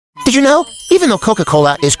Did you know? Even though Coca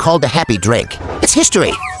Cola is called the happy drink, its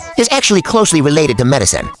history is actually closely related to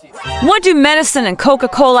medicine. What do medicine and Coca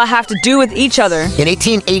Cola have to do with each other? In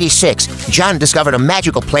 1886, John discovered a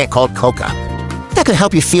magical plant called coca that could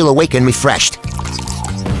help you feel awake and refreshed.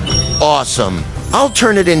 Awesome. I'll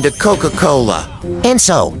turn it into Coca-Cola. And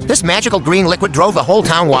so, this magical green liquid drove the whole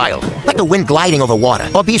town wild, like the wind gliding over water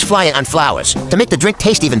or bees flying on flowers. To make the drink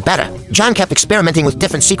taste even better, John kept experimenting with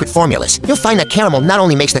different secret formulas. You'll find that caramel not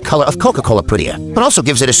only makes the color of Coca-Cola prettier, but also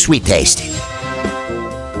gives it a sweet taste.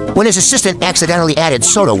 When his assistant accidentally added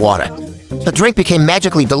soda water, the drink became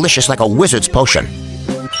magically delicious like a wizard's potion.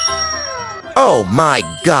 Oh my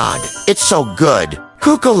God, it's so good.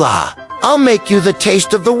 Coca-Cola, I'll make you the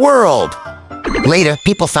taste of the world. Later,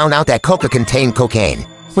 people found out that coca contained cocaine,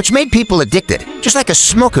 which made people addicted, just like a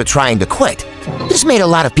smoker trying to quit. This made a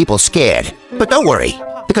lot of people scared. But don't worry,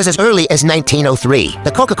 because as early as 1903,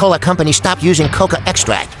 the Coca-Cola company stopped using coca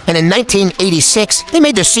extract, and in 1986, they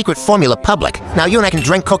made their secret formula public. Now you and I can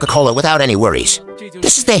drink Coca-Cola without any worries.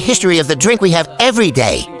 This is the history of the drink we have every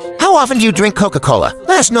day. How often do you drink Coca-Cola?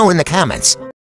 Let us know in the comments.